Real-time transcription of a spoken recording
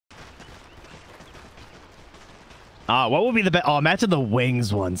What would be the best? Oh, imagine the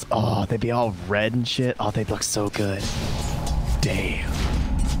wings ones. Oh, they'd be all red and shit. Oh, they'd look so good. Damn.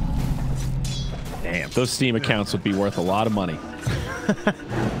 Damn. Those Steam accounts would be worth a lot of money.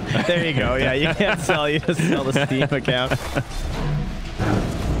 There you go. Yeah, you can't sell. You just sell the Steam account.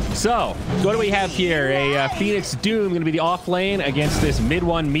 So, what do we have here? A Phoenix Doom going to be the off lane against this mid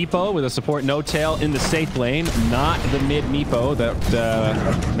one Meepo with a support No Tail in the safe lane. Not the mid Meepo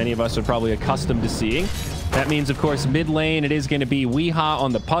that many of us are probably accustomed to seeing. That means, of course, mid lane, it is going to be Weeha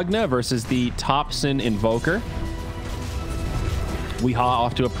on the Pugna versus the Thompson Invoker. Weeha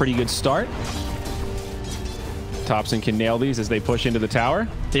off to a pretty good start. Thompson can nail these as they push into the tower.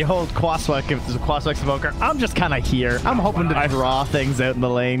 The whole Quaswex, if there's a Quaswex Invoker, I'm just kind of here. I'm hoping to draw things out in the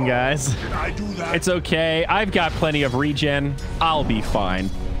lane, guys. It's okay. I've got plenty of regen. I'll be fine.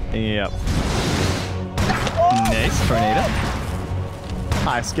 Yep. Nice. Tornado.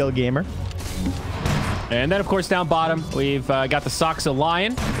 High skill gamer. And then, of course, down bottom, we've got the Soxa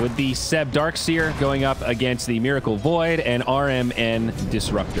Lion with the Seb Darkseer going up against the Miracle Void and RMN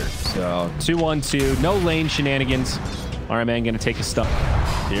Disruptor. So 2-1-2, no lane shenanigans. RMN going to take a stun.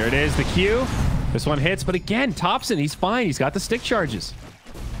 Here it is, the Q. This one hits, but again, Thompson, he's fine. He's got the stick charges.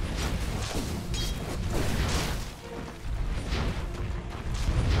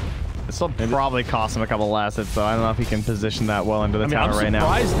 This will probably cost him a couple assets, so I don't know if he can position that well into the tower right now.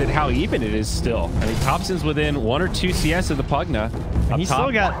 I'm surprised at how even it is still. I mean, Thompson's within 1 or 2 CS of the Pugna. And he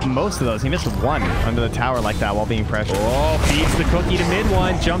still got most of those. He missed one under the tower like that while being pressured. Oh, feeds the cookie to mid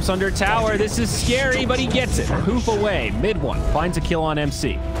one, jumps under tower. This is scary, but he gets it. Poof away, mid one, finds a kill on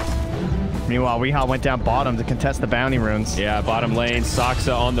MC. Meanwhile, Weeha went down bottom to contest the bounty runes. Yeah, bottom lane,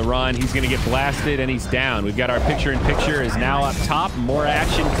 Soxa on the run. He's going to get blasted, and he's down. We've got our picture-in-picture is now up top. More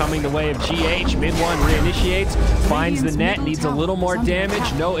action coming the way of GH. Mid one reinitiates, finds the net, needs a little more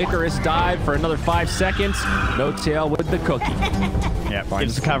damage. No Icarus dive for another 5 seconds. No Tail with the cookie. Yeah,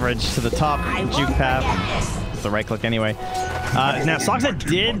 gives the coverage to the top. Juke path. It's the right click anyway. Now, Soxa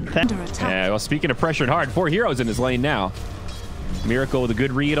did... Yeah, well, speaking of pressured hard, 4 heroes in his lane now. Miracle with a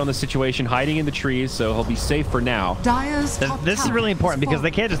good read on the situation, hiding in the trees, so he'll be safe for now. This is really important because they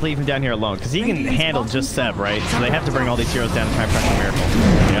can't just leave him down here alone, because he can handle just Seb, right? So they have to bring all these heroes down to try and pressure Miracle.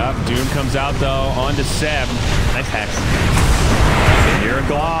 Yep, Doom comes out, though, onto Seb. Nice hex.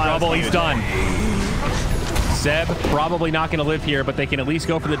 Miracle in trouble, he's done. Seb probably not going to live here, but they can at least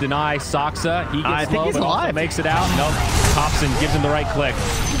go for the deny. Soxa, he gets low, but also makes it out. Nope. Thompson gives him the right click.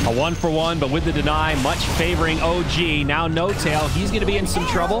 A 1-for-1, but with the deny, much favoring OG. Now No Tail, he's going to be in some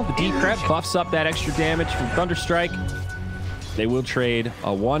trouble. The Decrep buffs up that extra damage from Thunderstrike. They will trade a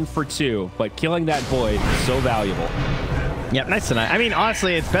 1-for-2, but killing that Void is so valuable. Yep, nice deny. I mean,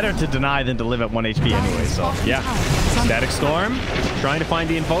 honestly, it's better to deny than to live at 1 HP anyway, so. Yeah. Static Storm, trying to find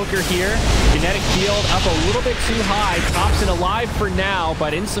the Invoker here. Kinetic Field up a little bit too high. Thompson alive for now,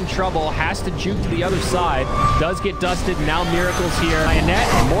 but in some trouble. Has to juke to the other side. Does get dusted. Now Miracle's here.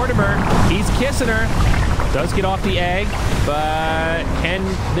 Lionette, Mortimer, he's kissing her. Does get off the egg, but can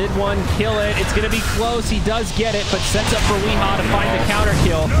mid one kill it? It's going to be close. He does get it, but sets up for Weeha to find the counter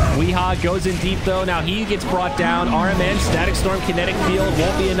kill. Weeha goes in deep, though. Now he gets brought down. RMN, Static Storm, Kinetic Field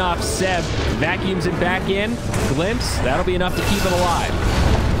won't be enough. Seb vacuums it back in. Glimpse, that'll be enough to keep him alive.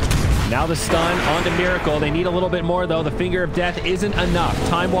 Now the stun onto Miracle. They need a little bit more, though. The Finger of Death isn't enough.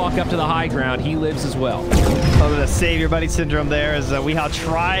 Time walk up to the high ground. He lives as well. A little bit of save your buddy syndrome there as Weeha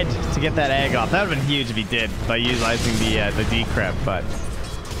tried to get that egg off. That would have been huge if he did by utilizing the decrep, but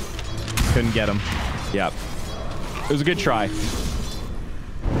couldn't get him. Yep. It was a good try.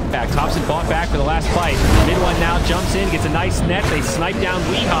 Back. Thompson fought back for the last fight. Mid one now jumps in, gets a nice net. They snipe down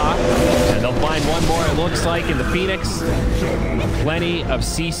Weeha, and they'll find one more, it looks like, in the Phoenix. Plenty of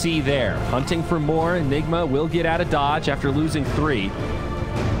CC there. Hunting for more. NIGMA will get out of dodge after losing 3.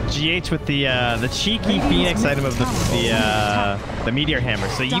 GH with the cheeky Phoenix item of the Meteor Hammer.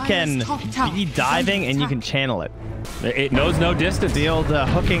 So you can be diving and you can channel it. It knows no distance. The old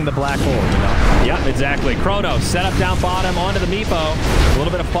hooking the black hole, you know? Yep, exactly. Chronos set up down bottom onto the Meepo. A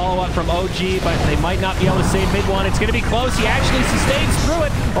little bit of follow-up from OG, but they might not be able to save mid one. It's going to be close. He actually sustains through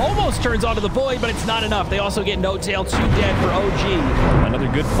it. Almost turns onto the Void, but it's not enough. They also get No Tail, 2 dead for OG.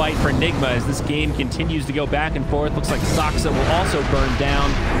 Another good fight for NIGMA as this game continues to go back and forth. Looks like Soxa will also burn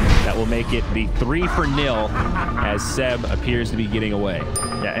down. That will make it the 3-for-0 as Seb appears to be getting away.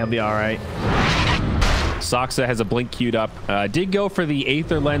 Yeah, he'll be all right. Soxa has a blink queued up. Did go for the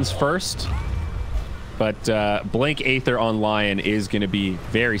Aether lens first, but blink Aether on Lion is going to be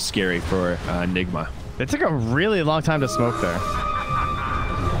very scary for NIGMA. It took a really long time to smoke there.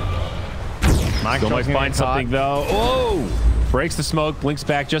 Still might find something though. Oh! Breaks the smoke, blinks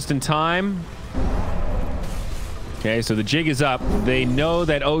back just in time. Okay, so the jig is up. They know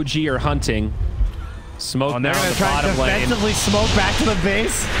that OG are hunting. Smoke and they're down going the to try to bottom lane. defensively smoke back to the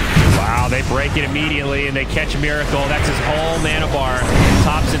base. Wow, they break it immediately, and they catch Miracle. That's his whole mana bar.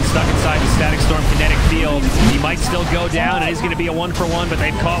 Thompson stuck inside the Static Storm kinetic field. He might still go down. It is going to be a 1-for-1, but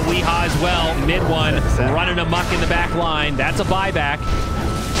they've caught Weeha as well. Mid one, running amok in the back line. That's a buyback.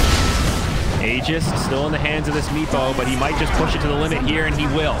 Aegis still in the hands of this Meepo, but he might just push it to the limit here, and he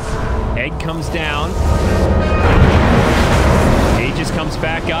will. Egg comes down. Aegis comes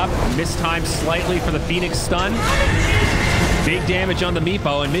back up. Mistimed slightly for the Phoenix stun. Big damage on the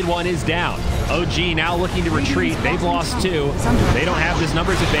Meepo, and mid one is down. OG now looking to retreat. They've lost 2. They don't have this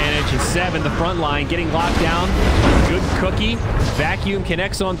numbers advantage. And Seb in the front line getting locked down. Good cookie. Vacuum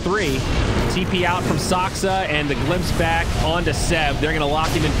connects on 3. TP out from Soxa, and the glimpse back onto Seb. They're going to lock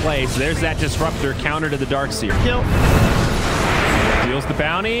him in place. There's that disruptor counter to the Darkseer. Kill. Deals the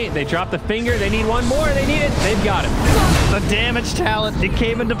bounty. They drop the finger. They need one more. They need it. They've got it. The damage talent, it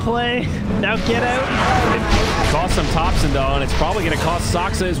came into play. Now get out. It cost some Thompson, though, and it's probably going to cost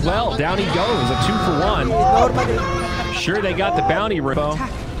Soxa as well. Down he goes. A 2-for-1. Sure, they got the bounty, Rippo.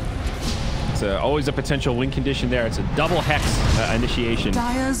 It's always a potential win condition there. It's a double hex initiation.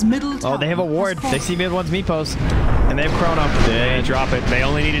 Oh, they have a ward. They see mid one's Meepos, and they have Chrono. They drop it. They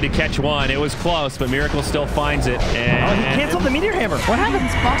only needed to catch one. It was close, but Miracle still finds it. And, oh, he canceled the meteor hammer. What happened?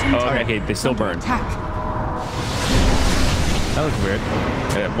 Oh, okay, they still burn. That was weird.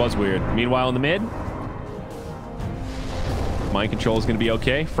 It was weird. Meanwhile, in the mid, mind control is going to be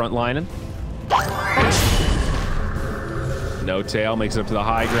okay. Front lining. No tail makes it up to the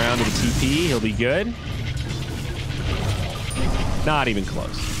high ground to the TP. He'll be good. Not even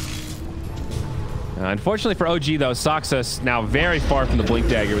close. Unfortunately for OG, though, Soxa's now very far from the Blink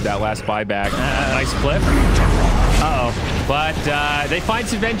Dagger with that last buyback. Nice clip. Uh-oh. But they find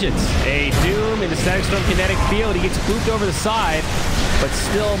some vengeance. A Doom in the Static Storm kinetic field. He gets pooped over the side, but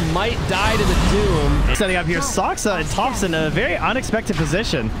still might die to the Doom. Setting up here, Soxa and Thompson in a very unexpected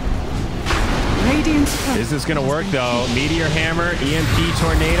position. Is this going to work, though? Meteor Hammer, EMP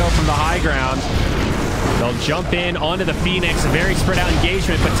Tornado from the high ground. They'll jump in onto the Phoenix. A very spread out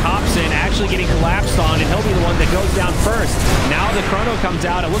engagement, but Thompson actually getting collapsed on, and he'll be the one that goes down first. Now the Chrono comes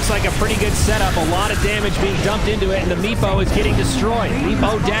out. It looks like a pretty good setup. A lot of damage being dumped into it, and the Meepo is getting destroyed.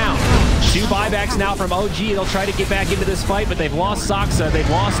 Meepo down. 2 buybacks now from OG. They'll try to get back into this fight, but they've lost Soxa. They've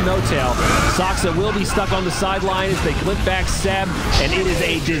lost No Tail. Soxa will be stuck on the sideline as they clip back Seb, and it is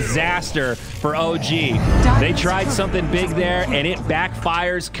a disaster for OG. They tried something big there, and it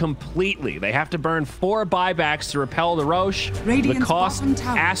backfires completely. They have to burn 4 buybacks to repel the Roche. The cost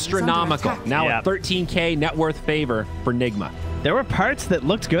astronomical. Now a 13K net worth favor for NIGMA. There were parts that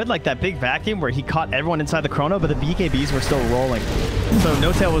looked good, like that big vacuum where he caught everyone inside the Chrono, but the BKBs were still rolling. So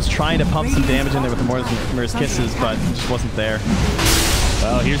No Tail was trying to pump some damage in there with the Mortimer's Kisses, but it just wasn't there.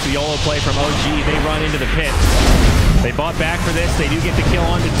 Well, here's the YOLO play from OG. They run into the pit. They fought back for this. They do get the kill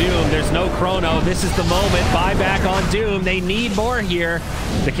onto Doom. There's no Chrono. This is the moment. Buyback on Doom. They need more here.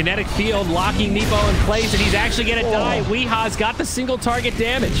 The kinetic field locking Meepo in place, and he's actually going to die. Weeha's got the single target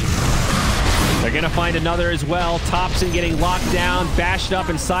damage. They're going to find another as well. Thompson getting locked down, bashed up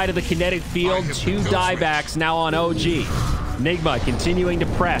inside of the kinetic field. 2 diebacks now on OG. NIGMA continuing to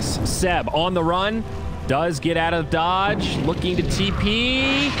press. Seb on the run. Does get out of dodge. Looking to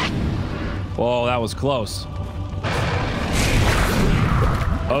TP. Whoa, that was close.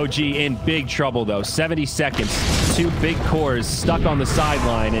 OG in big trouble, though. 70 seconds. 2 big cores stuck on the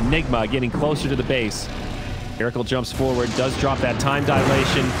sideline, and NIGMA getting closer to the base. Miracle jumps forward, does drop that time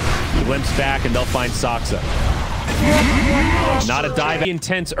dilation, limps back, and they'll find Soxa. Not a dive.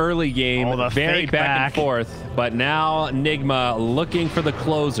 Intense early game, very back and forth, but now NIGMA looking for the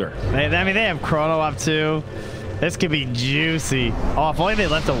closer. I mean, they have Chrono up too. This could be juicy. Oh, if only they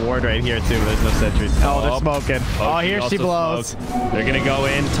left a ward right here, too. There's no sentries. Oh, they're smoking. Oh, here she blows. Smoked. They're going to go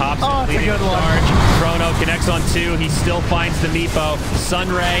in. Thompson leading the charge. Chrono connects on 2. He still finds the Meepo.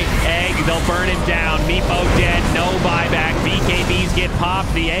 Sunray, Egg, they'll burn him down. Meepo dead. No buyback. BKBs get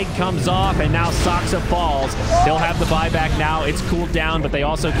popped. The Egg comes off, and now Soxa falls. He'll have the buyback now. It's cooled down, but they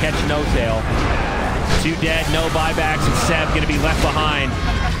also catch No Tail. 2 dead, no buybacks, and Seb going to be left behind.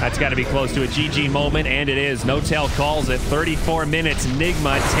 That's got to be close to a GG moment, and it is. No Tail calls it. 34 minutes.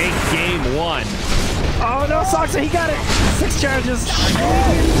 NIGMA take game 1. Oh, no, Soxa, he got it. 6 charges.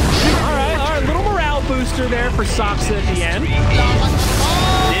 All right, little morale booster there for Soxa at the end.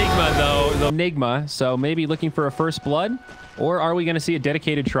 NIGMA, though, NIGMA, so maybe looking for a first blood, or are we going to see a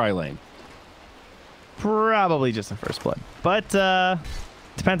dedicated tri-lane? Probably just a first blood, but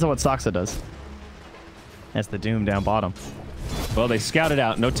depends on what Soxa does. That's the Doom down bottom. Well, they scouted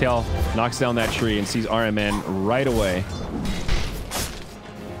out. No Tail knocks down that tree and sees RMN right away.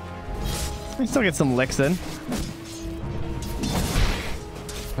 We still get some licks in.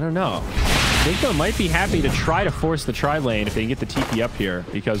 I don't know. NIGMA might be happy to try to force the tri-lane if they can get the TP up here,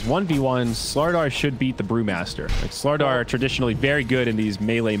 because 1v1, Slardar should beat the Brewmaster. Like, Slardar are traditionally very good in these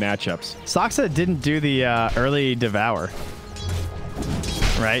melee matchups. Soxa didn't do the early Devour.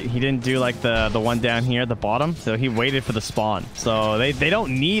 Right? He didn't do like the one down here at the bottom, so he waited for the spawn. So they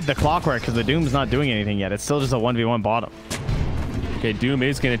don't need the clockwork because the Doom's not doing anything yet. It's still just a 1v1 bottom. Okay, Doom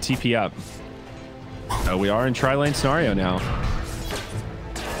is going to TP up. We are in tri-lane scenario now.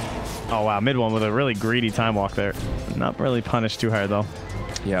 Oh, wow. Mid one with a really greedy time walk there. Not really punished too hard, though.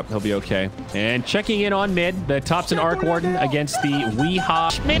 Yep, he'll be okay. And checking in on mid, the Topson Arc Warden against the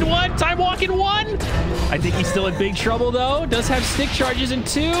Weehaw. Mid one, time walk in one. I think he's still in big trouble, though. Does have stick charges in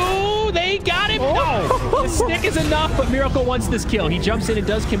 2. They got him. No, the stick is enough, but Miracle wants this kill. He jumps in and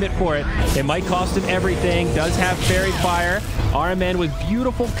does commit for it. It might cost him everything. Does have Fairy Fire. RMN with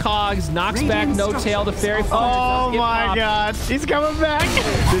beautiful cogs knocks back No Tail. The Fairy Fire. Oh my God, he's coming back.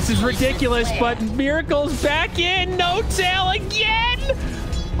 This is ridiculous, but Miracle's back in. No Tail again.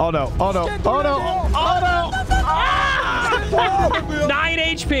 Oh no, oh no, oh no, oh no! Ah! 9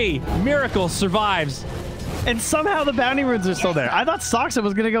 HP. Miracle survives. And somehow the bounty runes are still there. I thought Soxa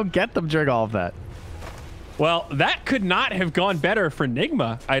was going to go get them during all of that. Well, that could not have gone better for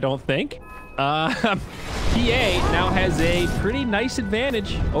NIGMA, I don't think. PA now has a pretty nice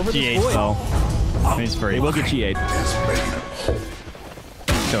advantage over the G8, though. He's free. They will get G8.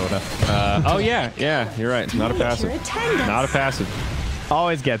 DOTA. Oh, yeah, you're right. Not a passive. Not a passive.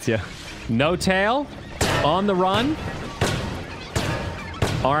 Always gets you. No Tail on the run.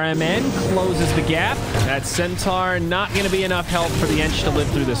 RMN closes the gap. That Centaur not going to be enough help for the Ench to live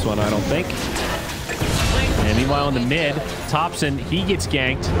through this one, I don't think. And meanwhile in the mid, Topson, he gets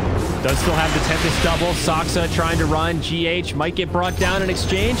ganked. Does still have the Tempest double. Soxa trying to run. GH might get brought down in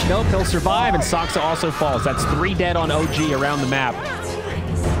exchange. Nope, he'll survive, and Soxa also falls. That's 3 dead on OG around the map.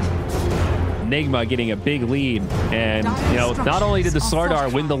 NIGMA getting a big lead, and you know, not only did the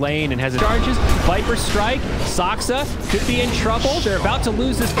Slardar win the lane and has charges, Viper strike, Soxa could be in trouble. They're about to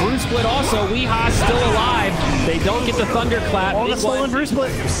lose this Brew Split also. Weeha's still alive. They don't get the Thunderclap. Oh, the stolen Brew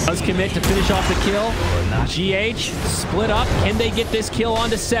Split. Does commit to finish off the kill. GH split up. Can they get this kill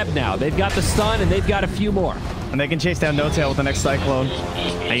onto Seb now? They've got the stun and they've got a few more. And they can chase down No Tail with the next Cyclone.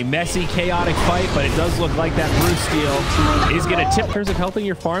 A messy, chaotic fight, but it does look like that Brew Steel is going to tip. In terms of helping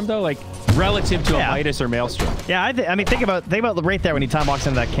your farm, though, like relative to a Midas or Maelstrom. Yeah, I mean, think about the right there when he time walks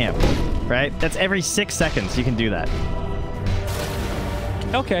into that camp, right? That's every 6 seconds you can do that.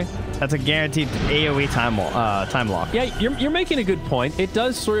 Okay. That's a guaranteed AoE time lock. Yeah, you're making a good point. It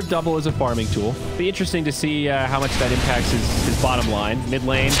does sort of double as a farming tool. Be interesting to see how much that impacts his bottom line. Mid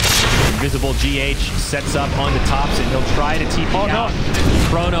lane, invisible GH sets up on the Topson. He'll try to TP out. No.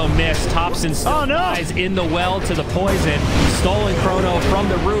 Chrono missed. Topson still dies in the well to the poison. Stolen Chrono from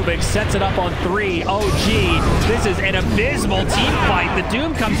the Rubik, sets it up on 3. OG, this is an abysmal team fight. The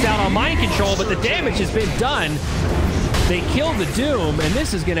Doom comes down on mind control, but the damage has been done. They kill the Doom, and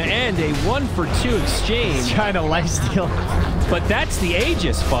this is going to end a 1-for-2 exchange. He's trying to lifesteal. But that's the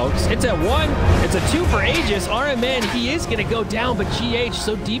Aegis, folks. It's a 2 for Aegis. RMN, he is going to go down, but GH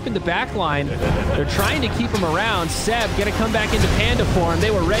so deep in the back line. They're trying to keep him around. Seb going to come back into Panda form.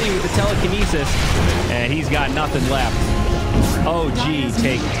 They were ready with the telekinesis, and he's got nothing left. OG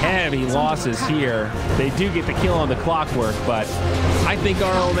take heavy losses here. They do get the kill on the clockwork, but I think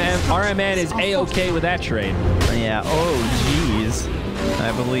RMN is A-okay with that trade. Yeah, OGs,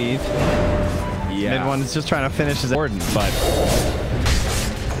 I believe. Yeah. Mid one is just trying to finish his Warden, but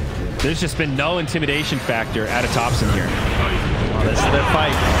there's just been no intimidation factor out of Topson here. Oh, this is their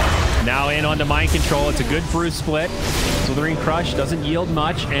fight. Now in onto Mind Control. It's a good Brew Split. Slithering Crush doesn't yield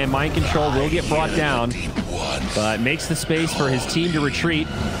much, and Mind Control will get brought down, but makes the space for his team to retreat.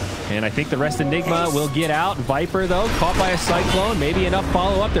 And I think the rest of NIGMA will get out. Viper, though, caught by a Cyclone. Maybe enough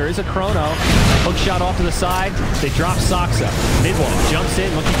follow-up. There is a Chrono. Hook shot off to the side. They drop Soxa. Midwall jumps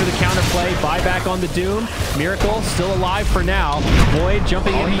in, looking for the counterplay. Buyback on the Doom. Miracle still alive for now. Void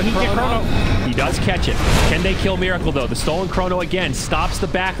jumping in the Chrono. He does catch it. Can they kill Miracle, though? The stolen Chrono again stops the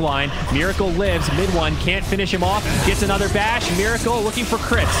back line. Miracle lives. Mid one can't finish him off. Gets another bash. Miracle looking for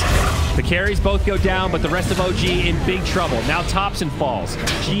crits. The carries both go down, but the rest of OG in big trouble. Now Topson falls.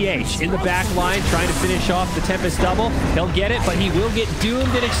 GH in the back line trying to finish off the Tempest double. He'll get it, but he will get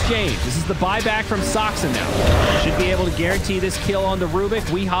doomed in exchange. This is the buyback from Soxa now. Should be able to guarantee this kill on the Rubik.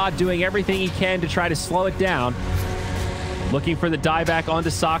 Weehaw doing everything he can to try to slow it down. Looking for the dieback onto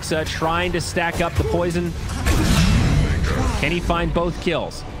Soxa, trying to stack up the poison. Can he find both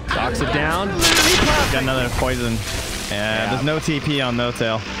kills? Knocks it down. Got another poison. Yeah, there's no TP on No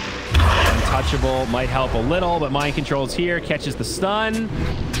Tail. Untouchable might help a little, but mind control's here. Catches the stun.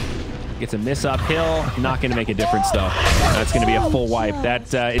 Gets a miss uphill. Not going to make a difference, though. That's going to be a full wipe.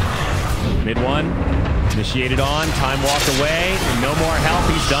 Mid one. Initiated on. Time walk away. No more help.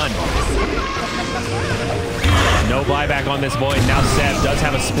 He's done. No buyback on this Void. Now Seb does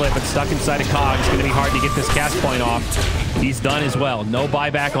have a split, but stuck inside a cog. It's going to be hard to get this cast point off. He's done as well. No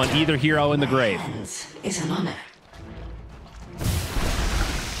buyback on either hero in the grave. It's an honor.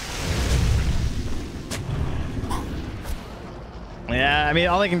 Yeah, I mean,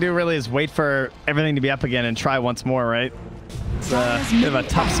 all they can do really is wait for everything to be up again and try once more, right? It's a bit of a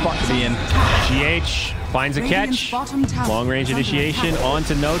tough spot to be in. GH finds a catch. Long range initiation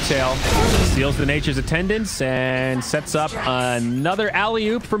onto No Tail. Steals the Nature's Attendants and sets up another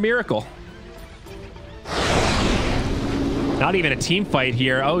alley-oop for Miracle. Not even a team fight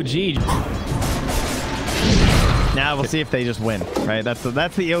here. OG. Now we'll see if they just win, right? That's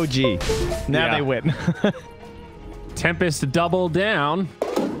the OG. Now they win. Tempest double down.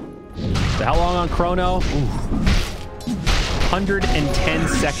 How long on Chrono? Ooh. 110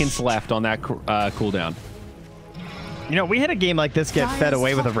 seconds left on that cooldown. You know, we had a game like this get fed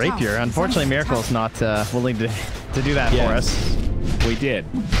away with a rapier. Unfortunately, Miracle's not willing to do that for us. We did.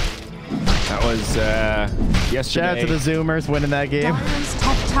 That was yesterday. Shout out to the Zoomers winning that game. Dire's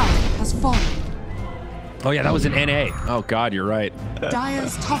top tower has fallen. Oh yeah, that was an NA. Oh god, you're right.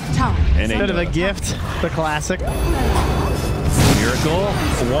 Dire's top tower. Instead of a gift, the classic. Miracle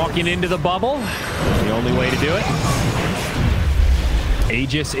walking into the bubble. The only way to do it.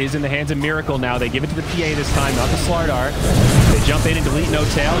 Aegis is in the hands of Miracle now. They give it to the PA this time, not the Slardar. They jump in and delete No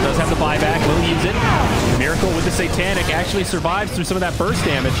Tail. Does have the buyback. Will use it. Miracle with the Satanic actually survives through some of that burst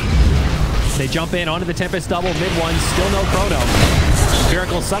damage. They jump in onto the Tempest double. Mid one. Still no Chrono.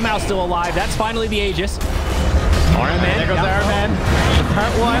 Miracle somehow still alive. That's finally the Aegis. RMN. There goes RMN.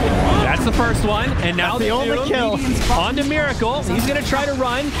 Part one. That's the first one. And now the only kill. On to Miracle. He's going to try to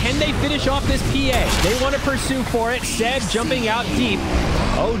run. Can they finish off this PA? They want to pursue for it. Seb jumping out deep.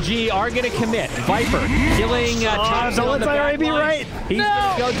 OG are going to commit. Viper killing Thompson on the back line. Right. He's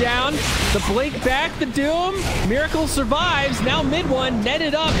going to go down. The blink back, the Doom. Miracle survives. Now mid one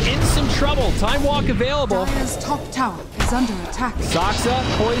netted up in some trouble. Time walk available. Dire's top tower is under attack. Soxa,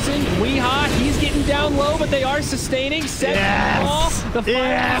 poison, Weehaw, he's getting down low, but they are sustaining. Set the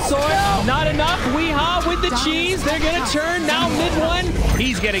final sword, not enough. Weehaw with the cheese, they're gonna turn, now mid one.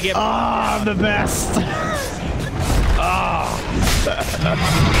 He's gonna get... I'm the best.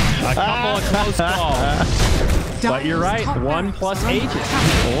 A couple of close calls. But you're right, 1 plus Aegis.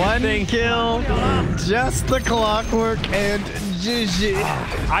 One kill, just the clockwork, and GG.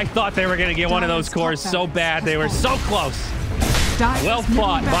 I thought they were gonna get one of those cores so bad. They were so close. Well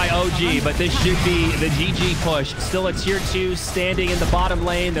fought by OG, but this should be the GG push. Still a tier 2 standing in the bottom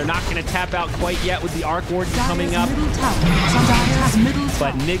lane. They're not going to tap out quite yet with the Arc Warden coming up.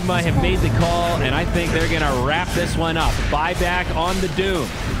 But NIGMA have made the call, and I think they're going to wrap this one up. Buyback on the Doom.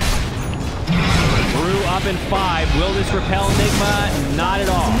 Brew up in 5. Will this repel NIGMA? Not at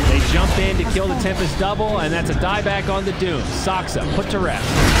all. They jump in to kill the Tempest double, and that's a dieback on the Doom. Soxa put to rest.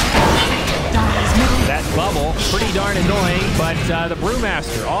 That bubble, pretty darn annoying, but the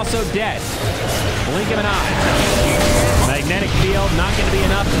Brewmaster also dead. Blink of an eye. Magnetic field, not going to be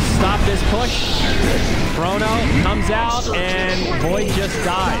enough to stop this push. Chrono comes out, and Void just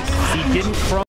dies. He didn't